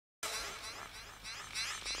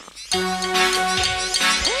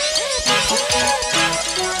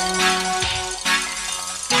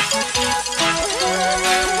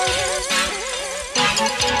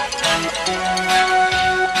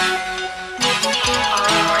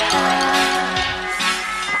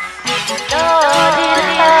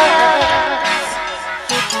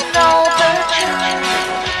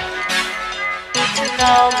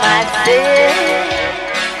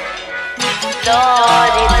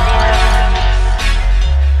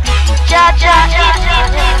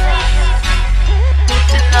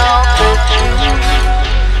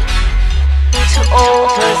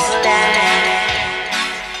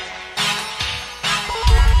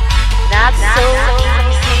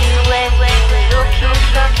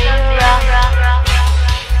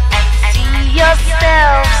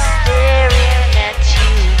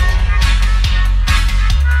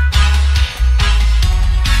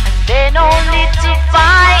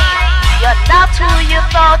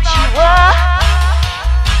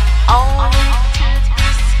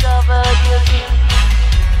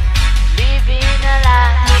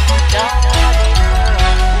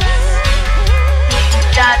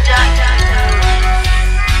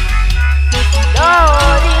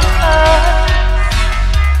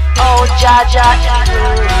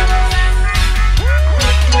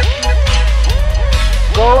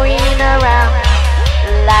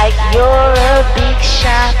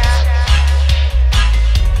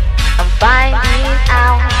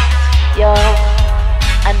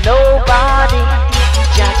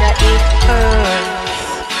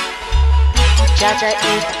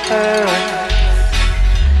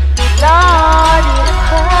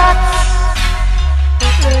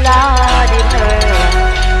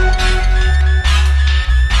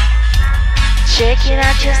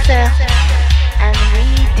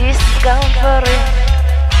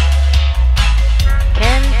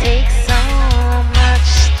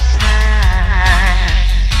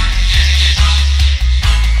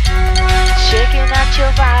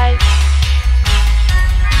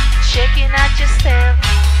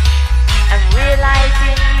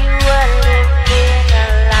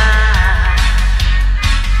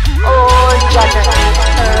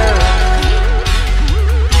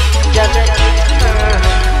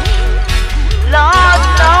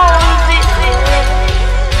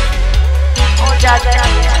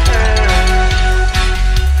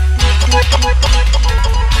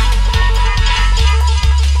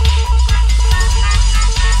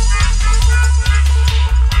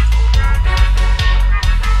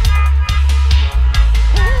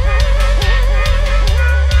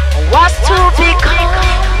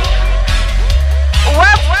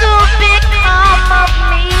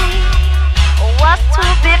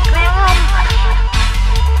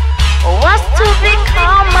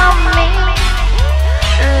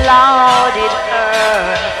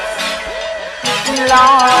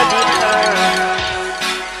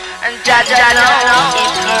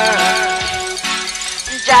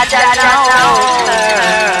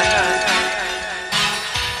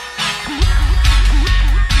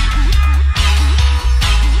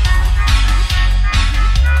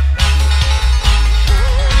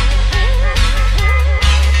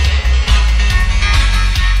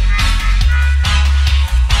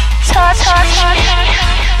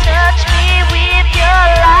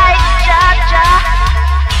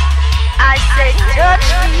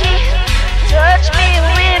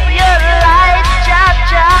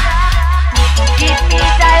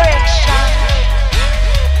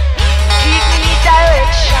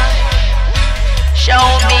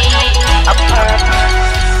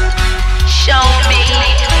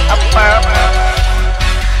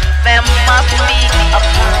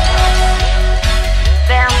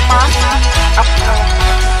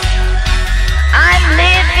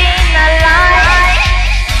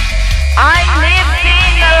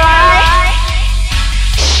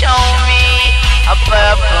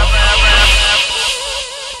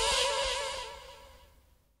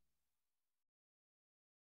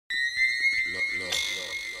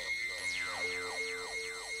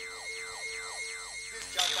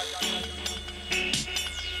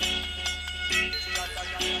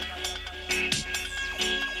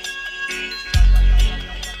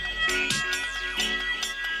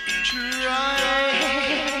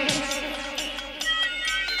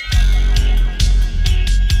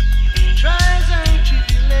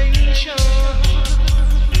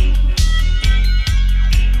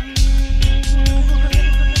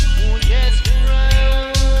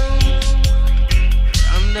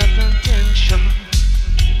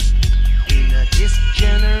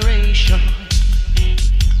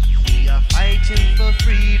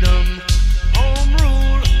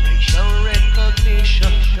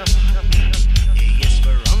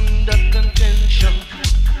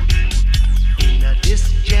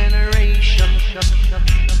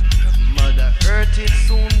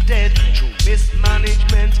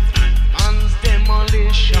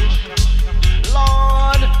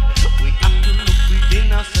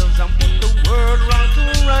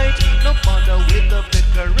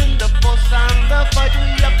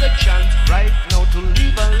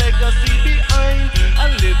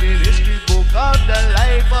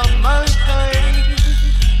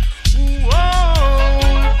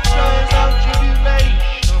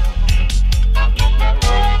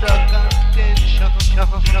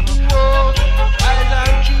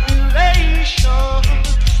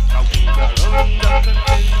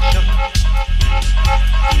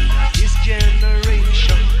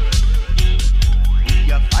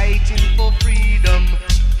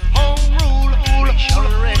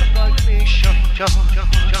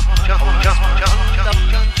Under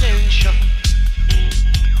contention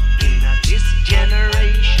in this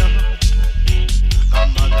generation.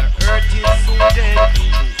 Mother Earth is so dead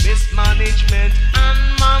through mismanagement and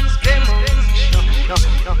man's demolition.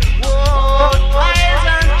 Whoa, trials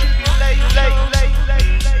and tribulations.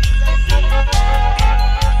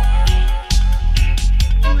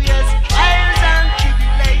 Yes, trials and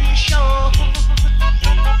tribulations.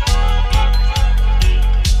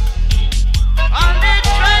 On the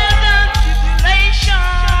trials and tribulations.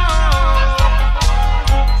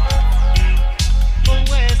 Oh,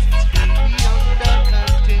 West, we under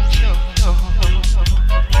contention.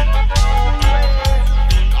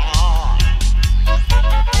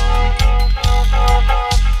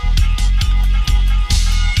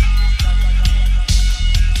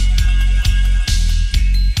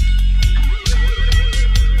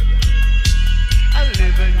 I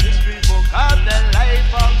live in history book of the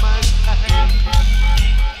life of mankind.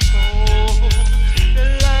 Oh, the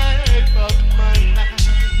life of mankind.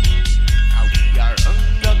 How we are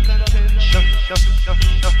under contention. This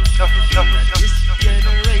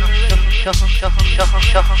generation.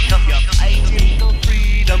 We are fighting for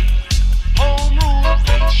freedom, home rule,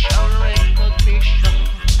 racial recognition.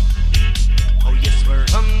 Oh yes, we're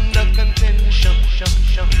under contention.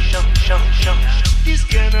 This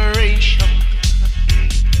generation.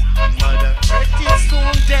 Mother Earth is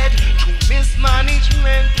soon dead through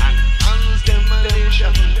mismanagement and man's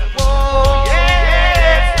demolition. Oh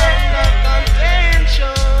yes, under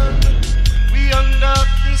contention. We under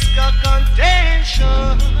this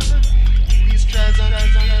contention. These trials and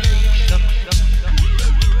tribulations.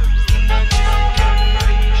 In the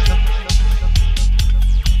generation.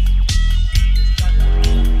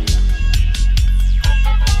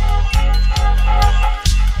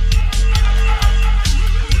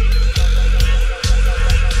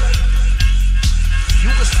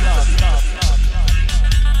 Yugoslavia,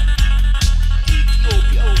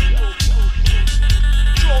 Ethiopia,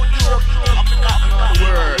 throughout Europe, Africa, the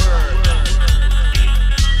world.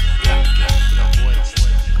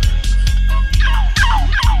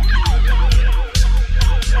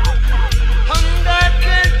 Under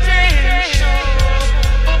contention,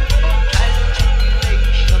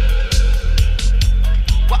 tribulation.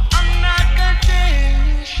 We're under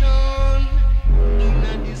contention in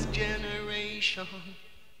this generation.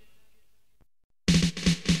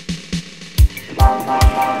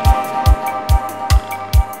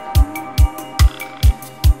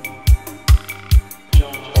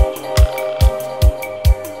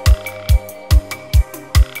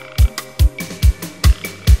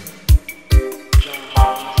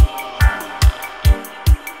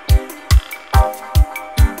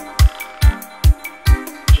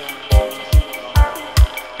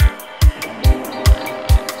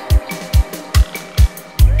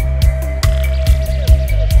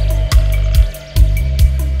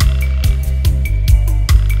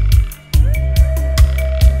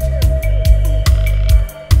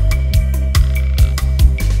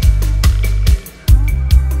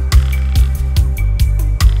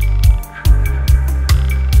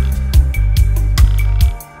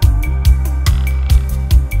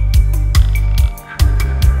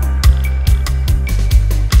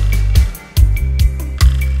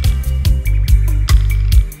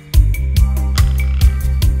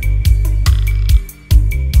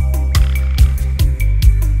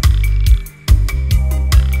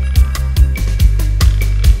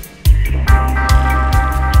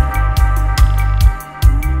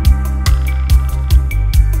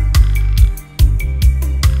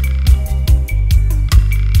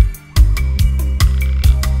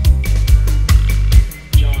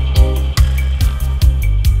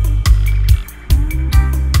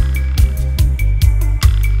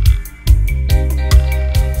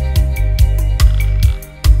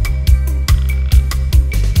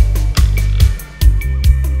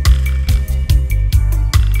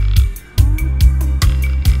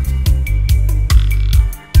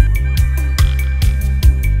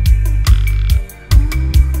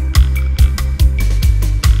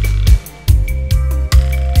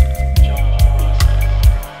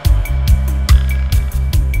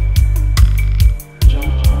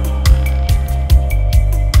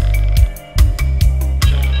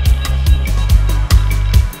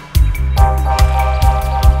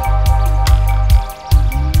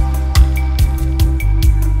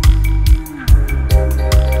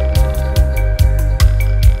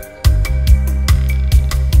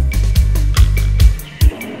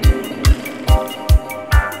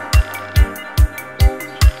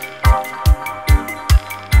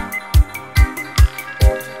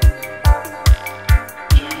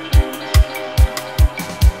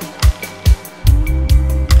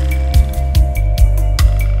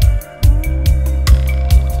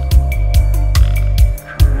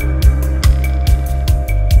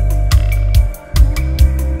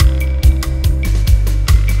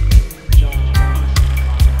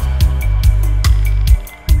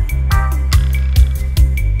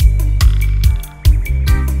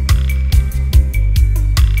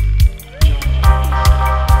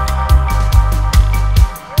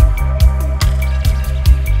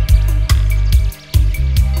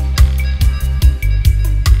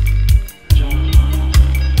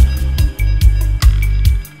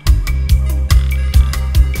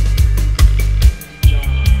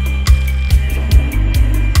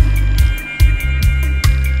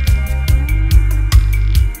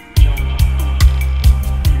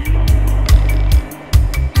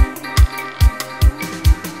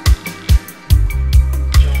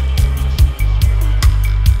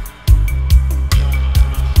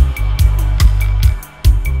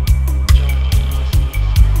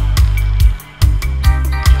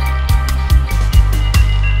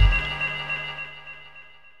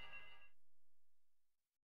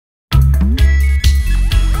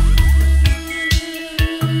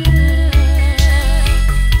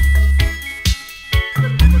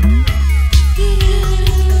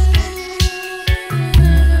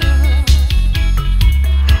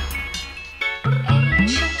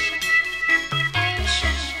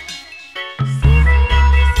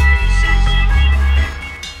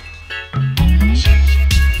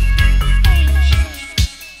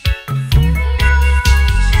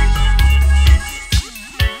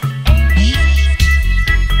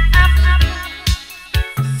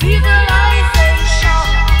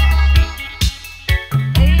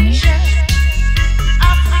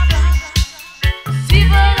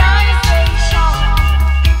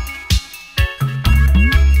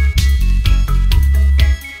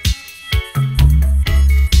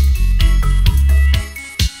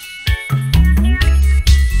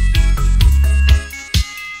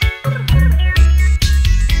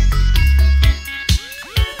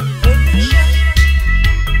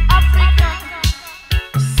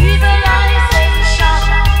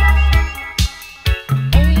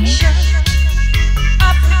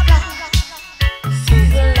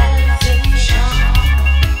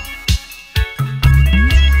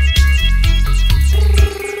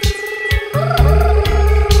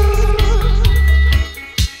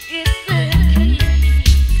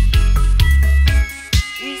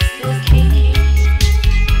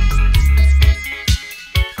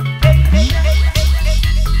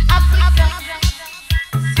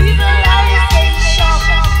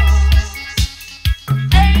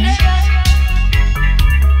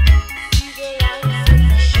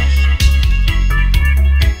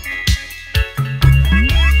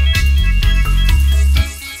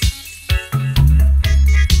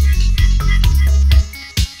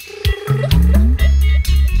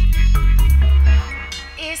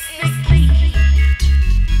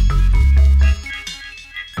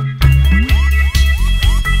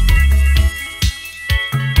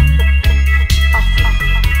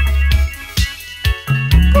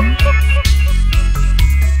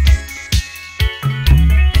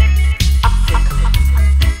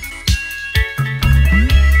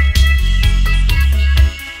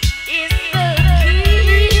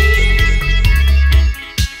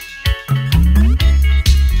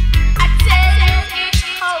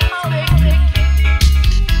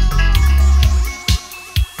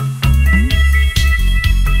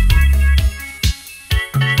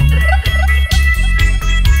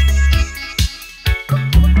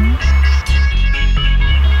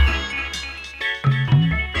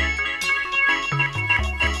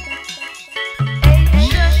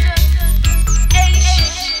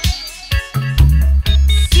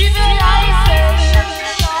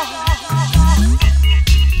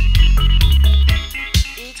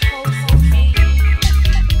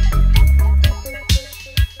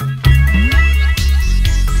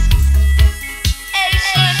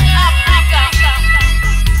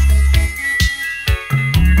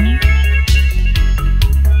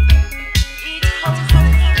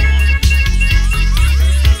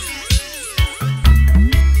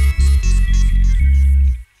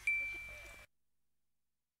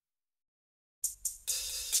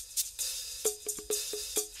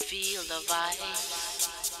 Feel the vibe.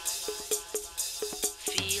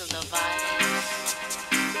 Feel the vibe.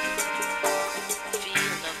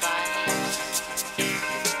 Feel the vibe.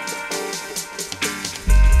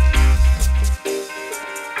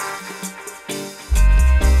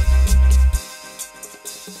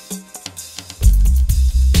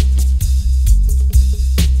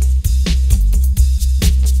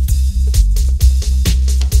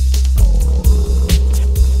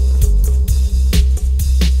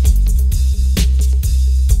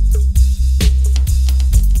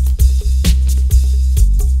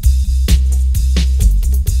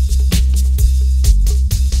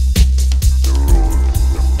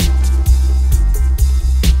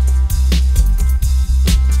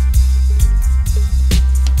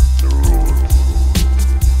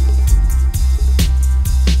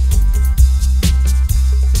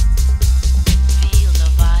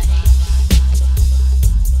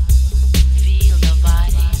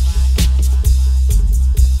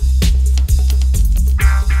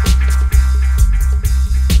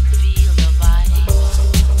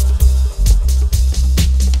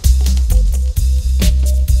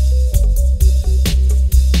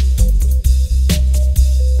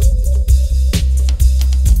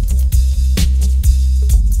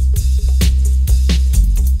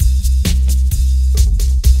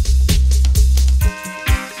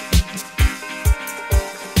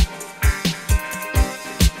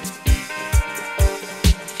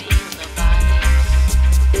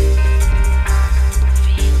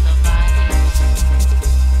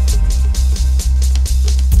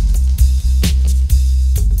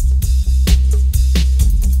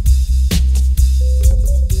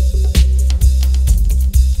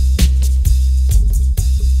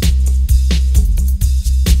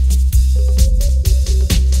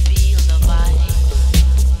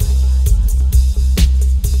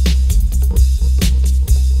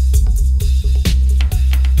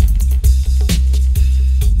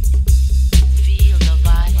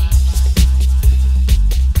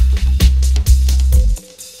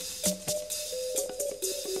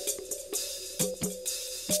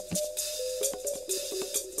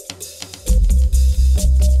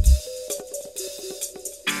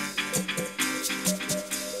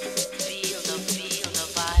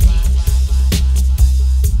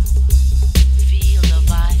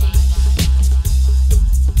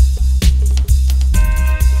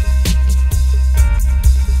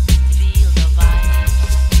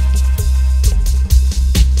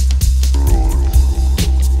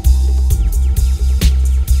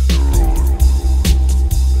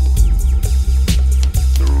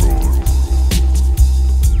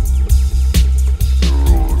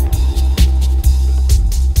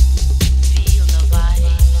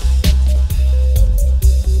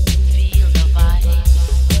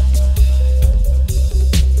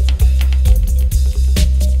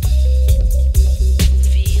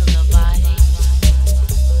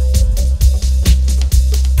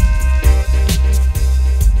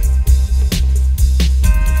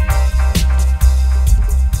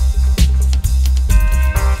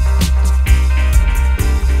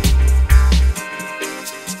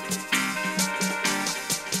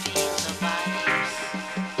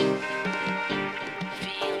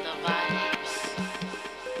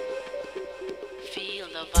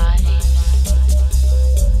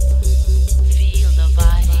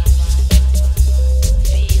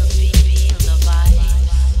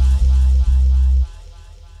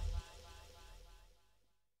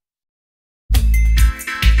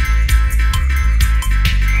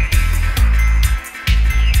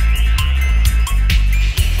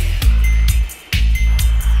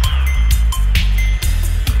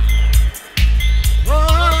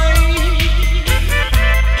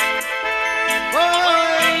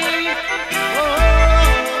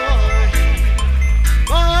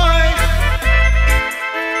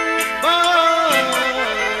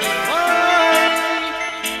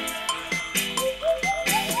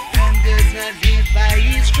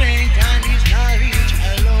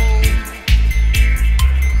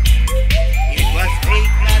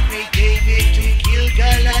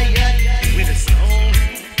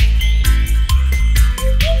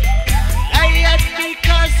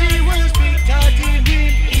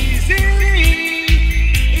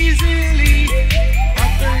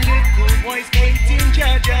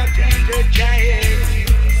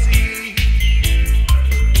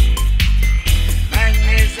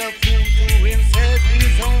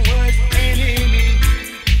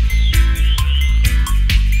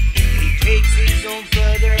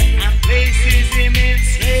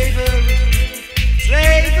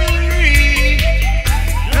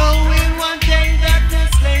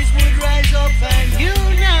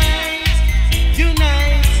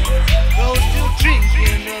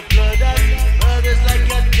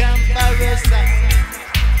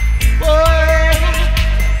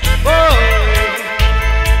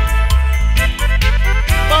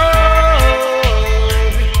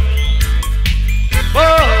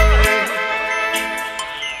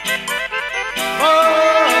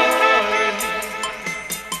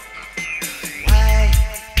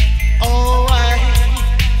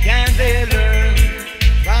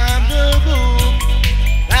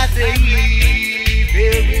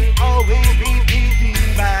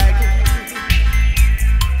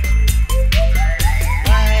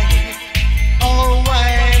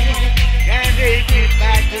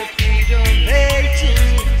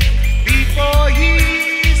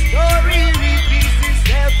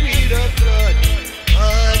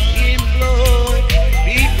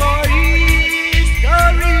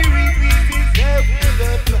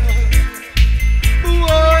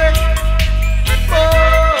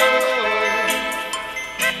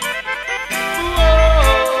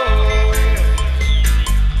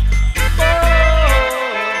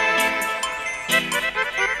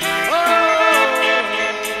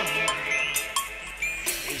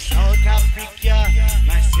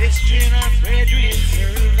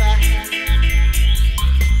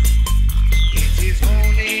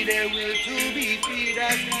 free, their will to be free,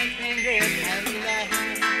 that's keeping them alive.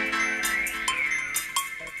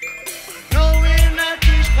 Knowing that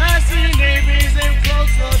each passing day brings them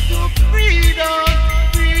closer to freedom,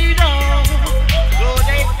 freedom. So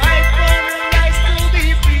they fight for the rights to be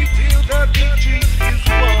free till the victory is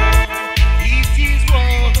won. It is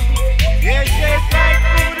won. Yes, they fight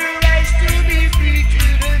for the rights to be free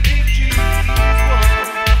till the victory is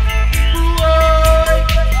won.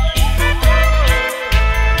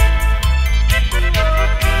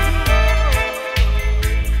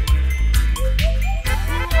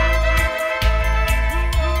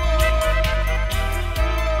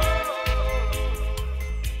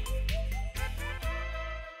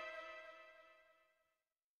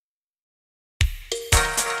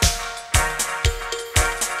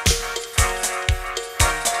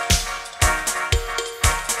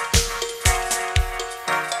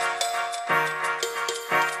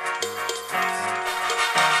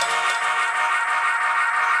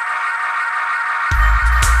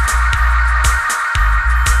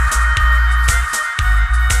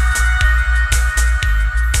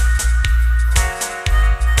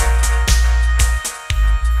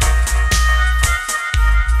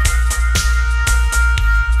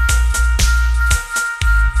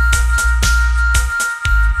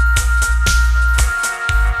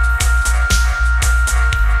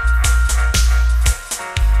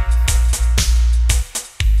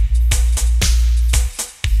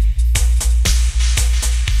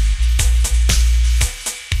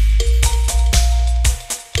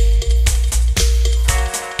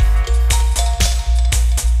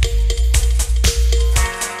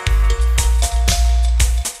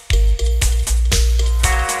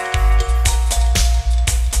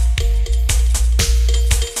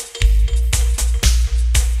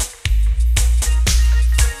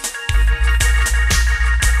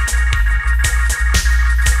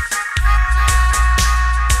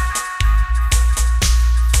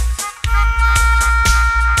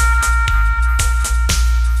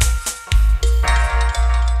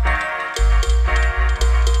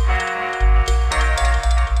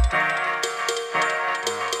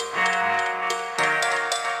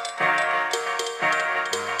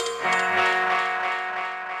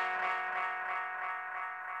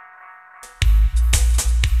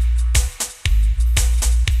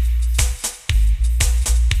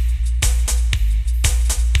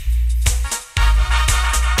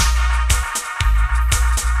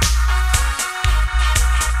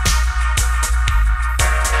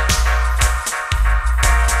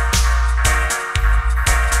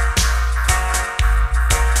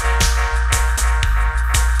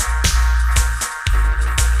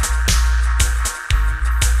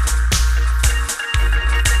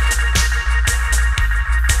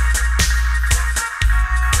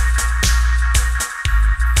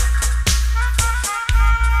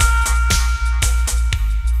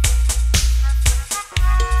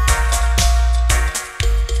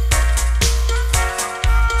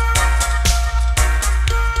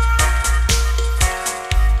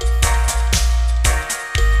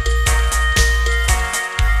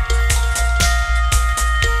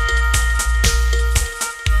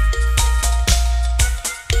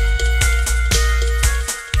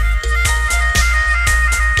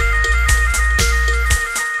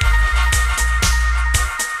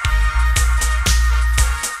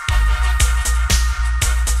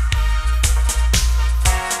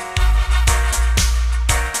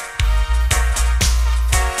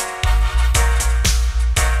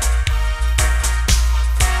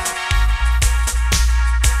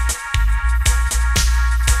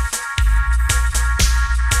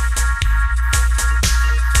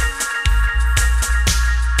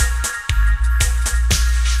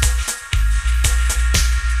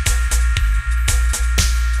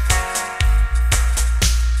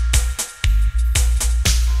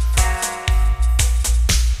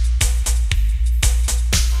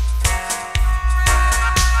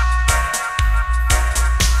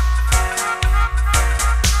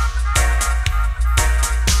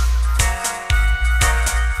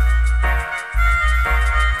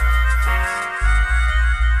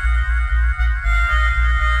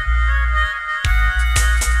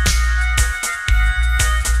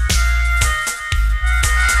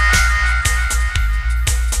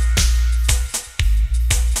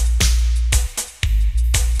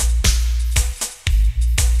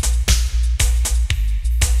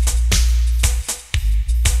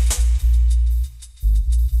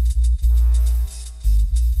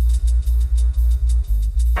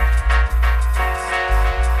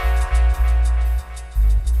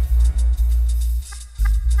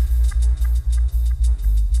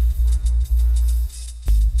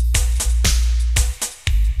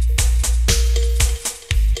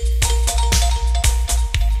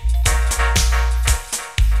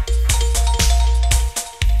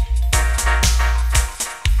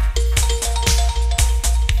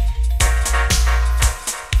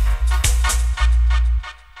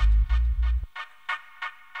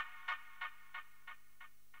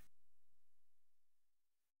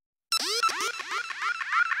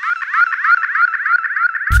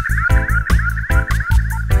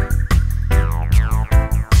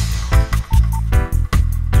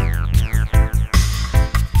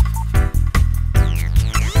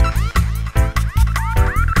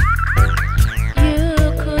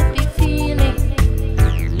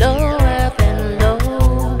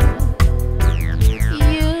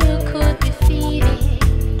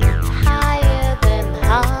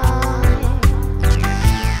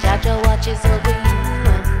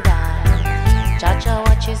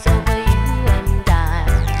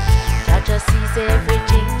 sees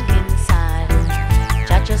everything inside.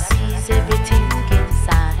 Jah just sees everything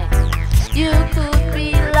inside. You could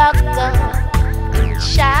be locked up in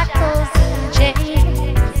shackles and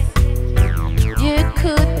chains. You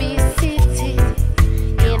could be sitting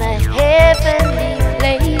in a heavenly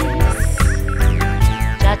place.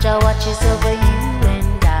 Jah watches over you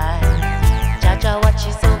and I. Jah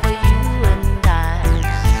watches over you and I.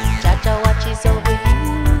 Jah watches over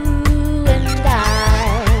you and I.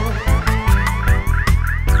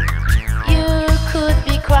 You could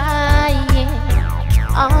be crying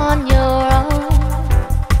on your own.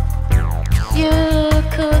 You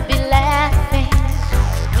could be laughing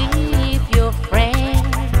with your friends.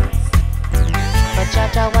 But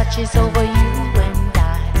Jah watches over you and I.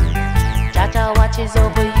 Jah watches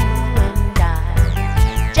over you and I.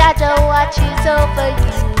 Jah watches over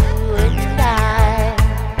you and I.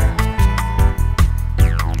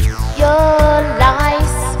 Your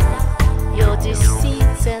lies, your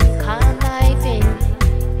deceits and conniving,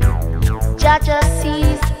 Jah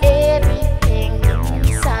sees everything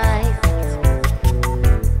inside.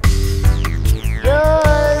 Your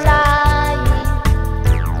lying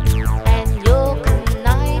and your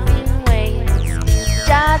conniving ways,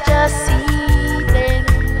 Jah see them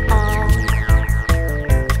all.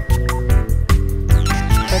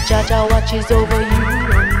 But Jah watches over you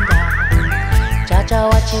and I. Jah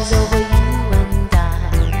watches over you and I.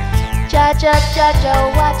 Jah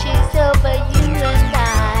watches over you and I.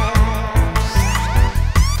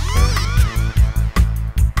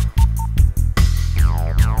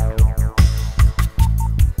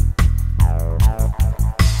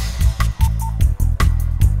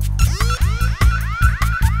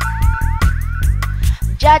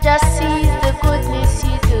 Jah sees the goodness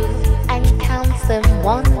you do and counts them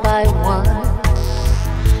one by one.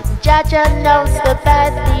 Jah knows the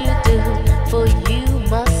bad you do, for you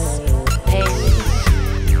must pay.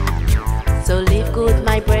 So live good,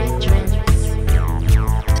 my brethren.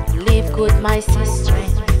 Live good, my sister.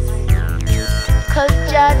 'Cause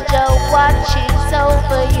Jah watches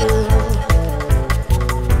over you.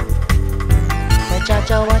 But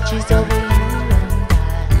Jah watches over you and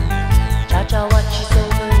I. Jah watches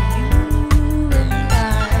over you and I.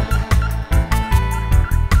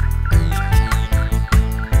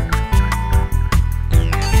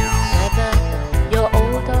 Whether you're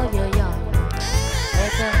old or you're young,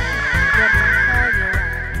 whether you're black or you're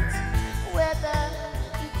white, whether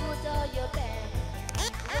you're good or you're bad,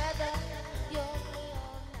 whether you're ugly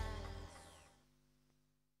or nice.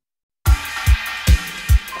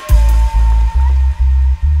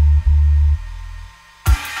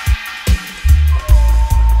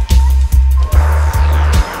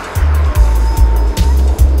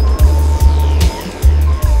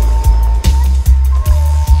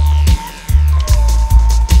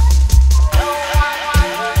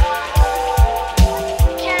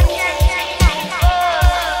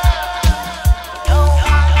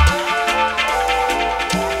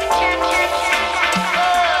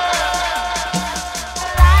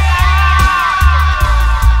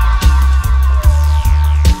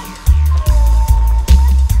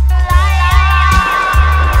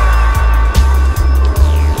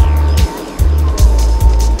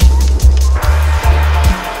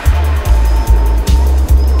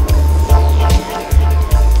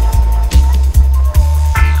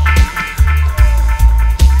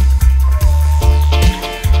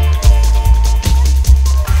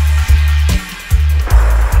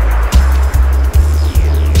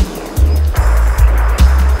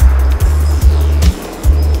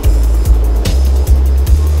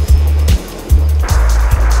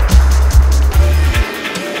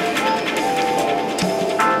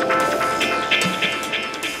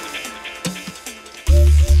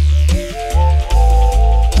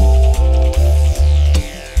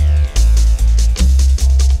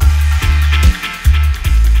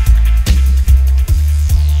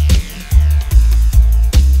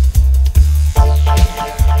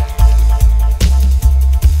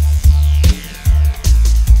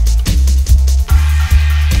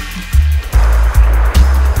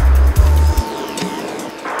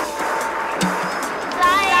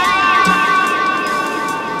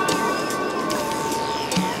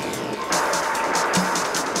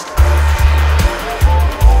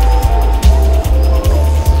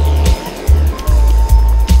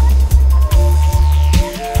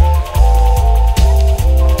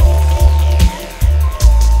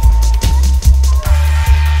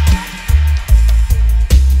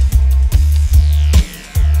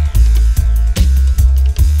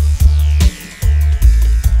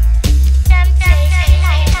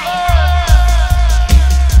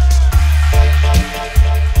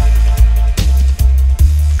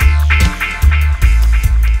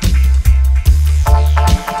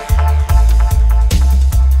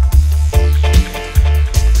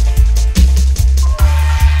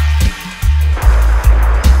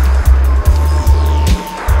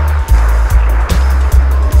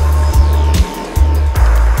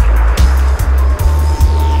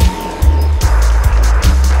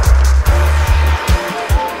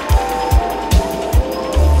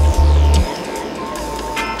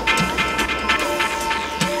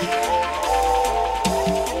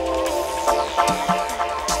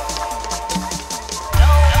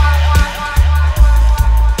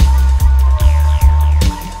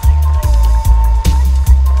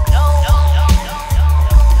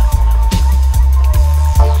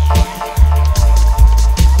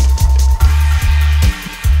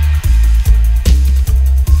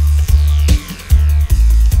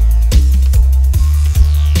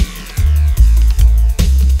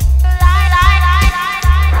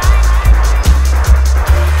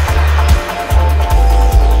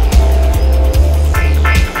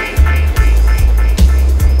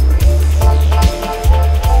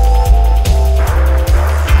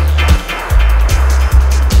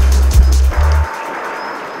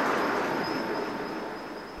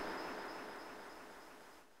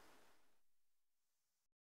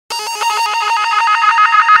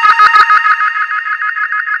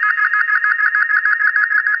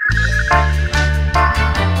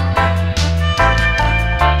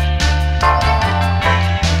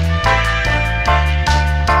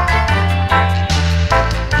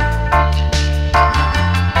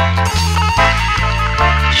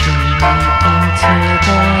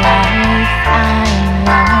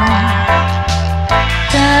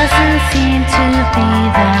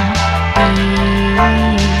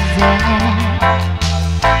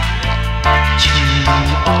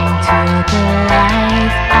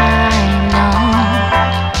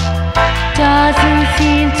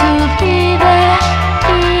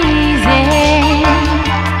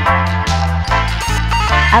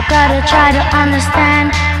 gotta try to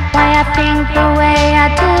understand why I think the way I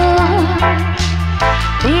do.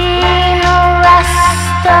 Being a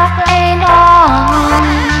Rasta ain't all.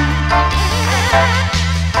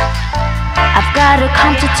 I've gotta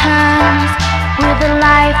come to terms with the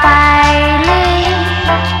life I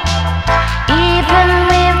live, even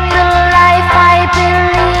with the life I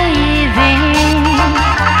believe in.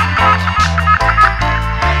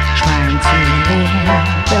 Trying to live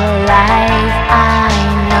the life I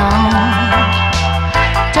know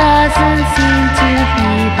doesn't seem to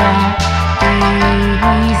be that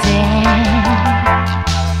easy.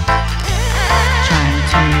 Trying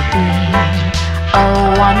to be a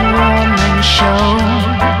one-woman show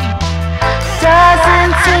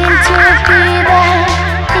doesn't seem to be that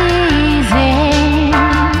easy.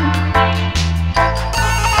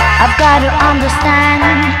 I've got to understand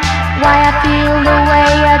why I feel the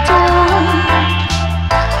way I do.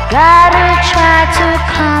 Gotta try to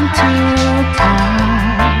come to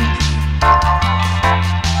terms.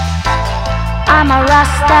 I'm a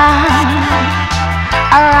Rasta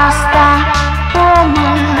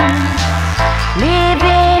woman,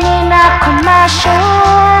 living in a commercial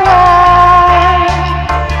world.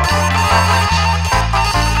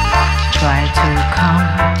 Try to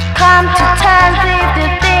come to terms with the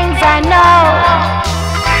things I know.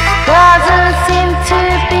 Doesn't seem to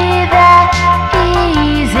be that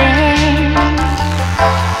easy.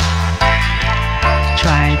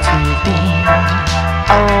 Try to be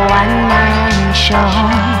a one-man show.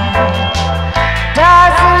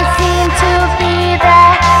 Doesn't seem to be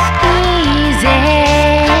that easy.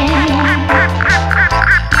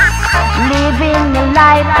 Living the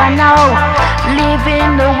life I know,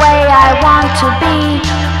 living the way I want to be,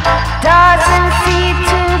 doesn't seem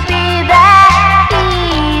to be that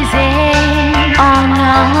easy. Oh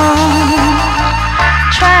no,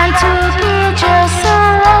 trying to be just a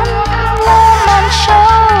one-woman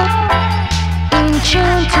show, in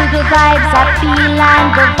tune to the vibes I feel and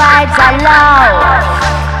the vibes I love.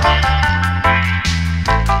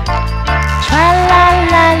 Tra la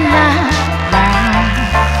la la.